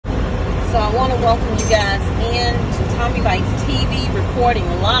So I want to welcome you guys in to TommyBitesTV, reporting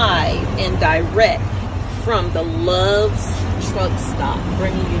live and direct from the Love's truck stop,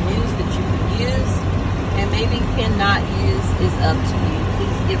 bringing you news that you can use and maybe cannot use is up to you.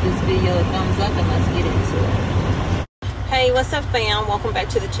 Please give this video a thumbs up and let's get into it. Hey, what's up, fam? Welcome back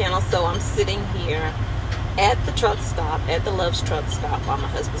to the channel. So I'm sitting here at the truck stop, at the Love's truck stop, while my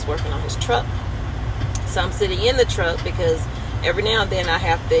husband's working on his truck. So I'm sitting in the truck because every now and then I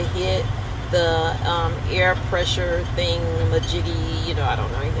have to hit the air pressure thing, majiggy, you know, I don't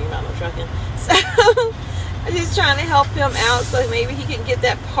know anything about no trucking. So I'm just trying to help him out so maybe he can get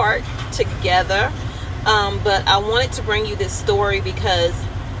that part together. But I wanted to bring you this story because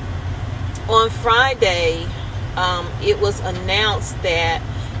on Friday, it was announced that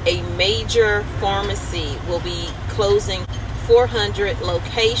a major pharmacy will be closing 400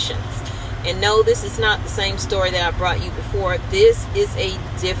 locations. And no, this is not the same story that I brought you before. This is a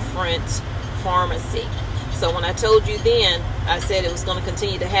different pharmacy. So when I told you then, I said it was going to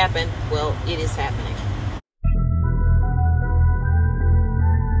continue to happen. Well, it is happening.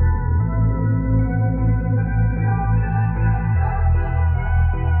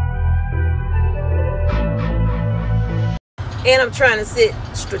 And I'm trying to sit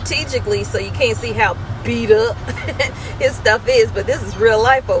strategically so you can't see how beat up his stuff is, but this is real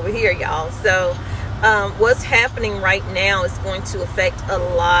life over here, y'all. So what's happening right now is going to affect a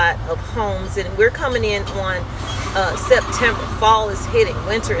lot of homes, and we're coming in on September. Fall is hitting,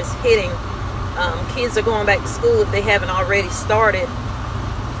 winter is hitting. Kids are going back to school if they haven't already started,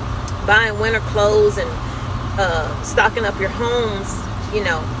 buying winter clothes and stocking up your homes, you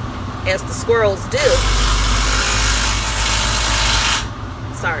know, as the squirrels do.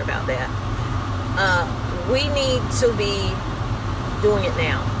 Sorry about that. We need to be doing it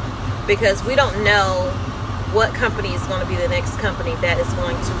now because we don't know what company is going to be the next company that is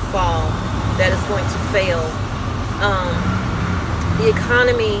going to fall, that is going to fail. The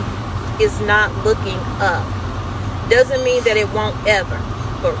economy is not looking up. Doesn't mean that it won't ever,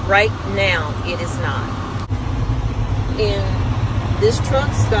 but right now it is not. In this truck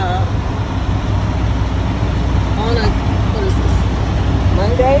stop on a, what is this,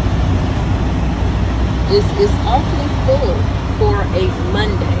 Monday? This is awfully full for a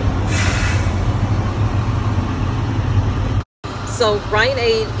Monday. So Rite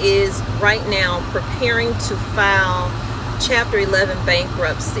Aid is right now preparing to file Chapter 11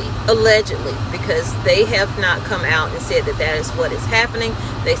 bankruptcy, allegedly, because they have not come out and said that that is what is happening.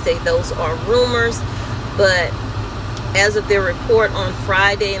 They say those are rumors, but as of their report on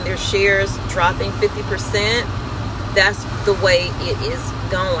Friday and their shares dropping 50%, that's the way it is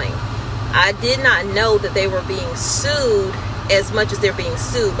going. I did not know that they were being sued as much as they're being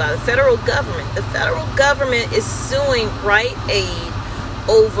sued by the federal government. The federal government is suing Rite Aid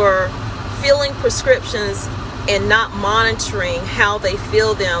over filling prescriptions and not monitoring how they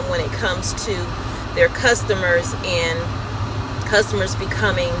fill them when it comes to their customers and customers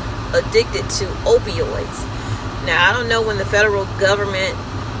becoming addicted to opioids. Now, I don't know when the federal government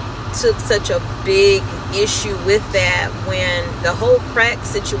took such a big issue with that. When the whole crack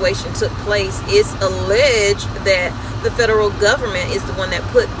situation took place, it's alleged that the federal government is the one that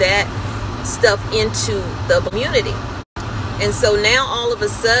put that stuff into the community. And so now all of a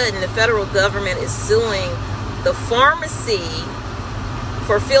sudden the federal government is suing the pharmacy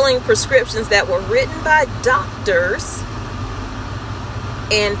for filling prescriptions that were written by doctors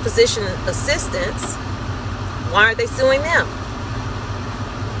and physician assistants. Why are they suing them?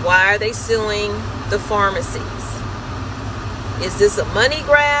 Why are they suing the pharmacies? Is this a money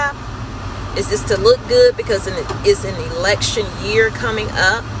grab? Is this to look good because it's an election year coming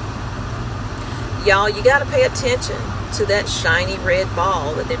up? Y'all, you got to pay attention to that shiny red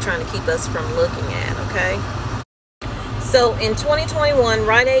ball that they're trying to keep us from looking at, okay? So in 2021,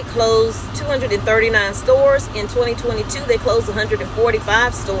 Rite Aid closed 239 stores. In 2022, they closed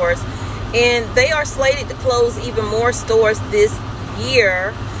 145 stores. And they are slated to close even more stores this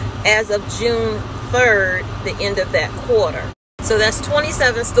year as of June 3rd, the end of that quarter. So that's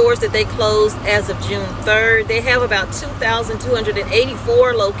 27 stores that they closed as of June 3rd. They have about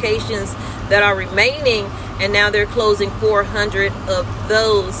 2,284 locations that are remaining, and now they're closing 400 of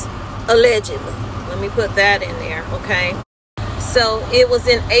those, allegedly. Let me put that in there, okay? So it was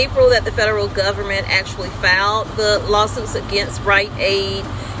in April that the federal government actually filed the lawsuits against Rite Aid,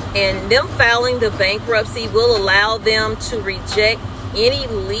 and them filing the bankruptcy will allow them to reject any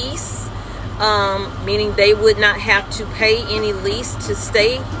lease, meaning they would not have to pay any lease to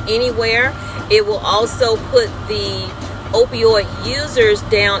stay anywhere. It will also put the opioid users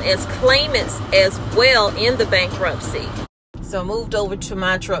down as claimants as well in the bankruptcy. So I moved over to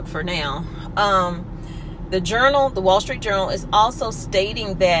my truck for now. The Wall Street Journal, is also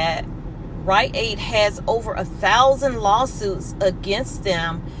stating that Rite Aid has over 1,000 lawsuits against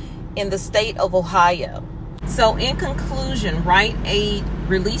them in the state of Ohio. So in conclusion, Rite Aid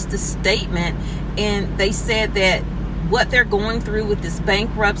released a statement, and they said that what they're going through with this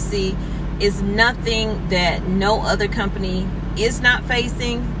bankruptcy is nothing that no other company is not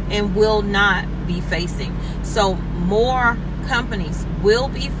facing and will not be facing. So more companies will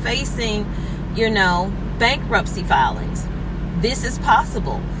be facing, you know, bankruptcy filings. This is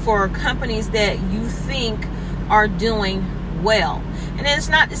possible for companies that you think are doing well. And it's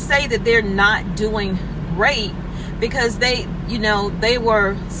not to say that they're not doing great, because they, you know, they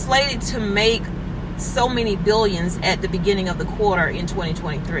were slated to make so many billions at the beginning of the quarter in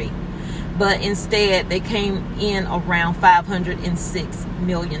 2023. But instead, they came in around $506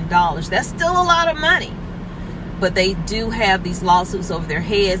 million. That's still a lot of money. But they do have these lawsuits over their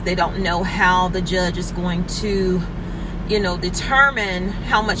heads. They don't know how the judge is going to, you know, determine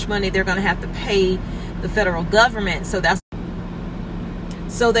how much money they're going to have to pay the federal government. So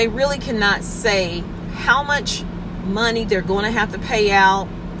they really cannot say how much money they're going to have to pay out.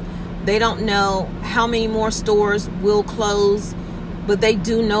 They don't know how many more stores will close, but they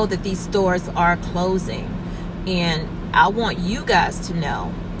do know that these stores are closing. And I want you guys to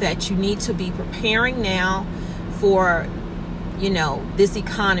know that you need to be preparing now for, you know, this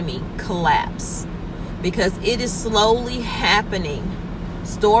economy collapse, because it is slowly happening,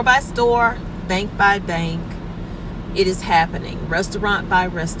 store by store, bank by bank. It is happening, restaurant by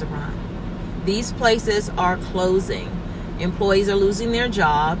restaurant. These places are closing. Employees are losing their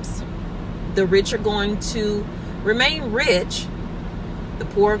jobs. The rich are going to remain rich. The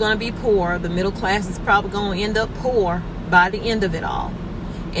poor are going to be poor. The middle class is probably going to end up poor by the end of it all.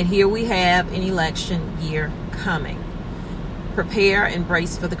 And here we have an election year coming. Prepare and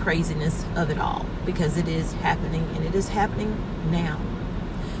brace for the craziness of it all, because it is happening, and it is happening now.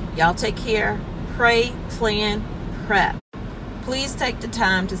 Y'all take care. Pray, plan, prep. Please take the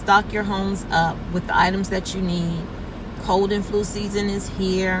time to stock your homes up with the items that you need. Cold and flu season is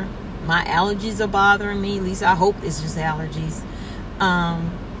here. My allergies are bothering me. At least I hope it's just allergies.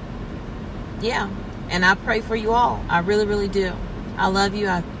 Yeah, and I pray for you all. I really, really do. I love you.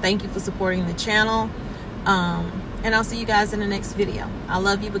 I thank you for supporting the channel. And I'll see you guys in the next video. I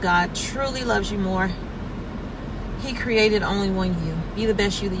love you, but God truly loves you more. He created only one you. Be the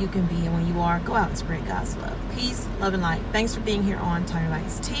best you that you can be. And when you are, go out and spread God's love. Peace, love, and light. Thanks for being here on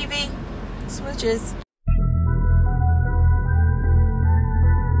TommyBitesTV. Switches.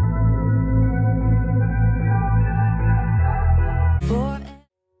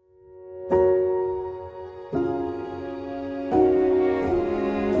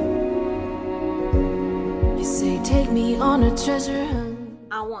 Take me on a treasure hunt.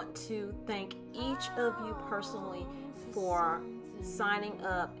 I want to thank each of you personally for signing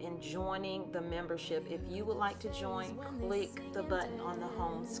up and joining the membership. If you would like to join, click the button on the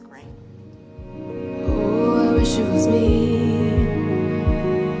home screen. Oh, I wish it was me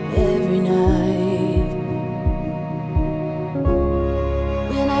every night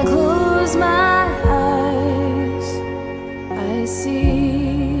when I close my eyes.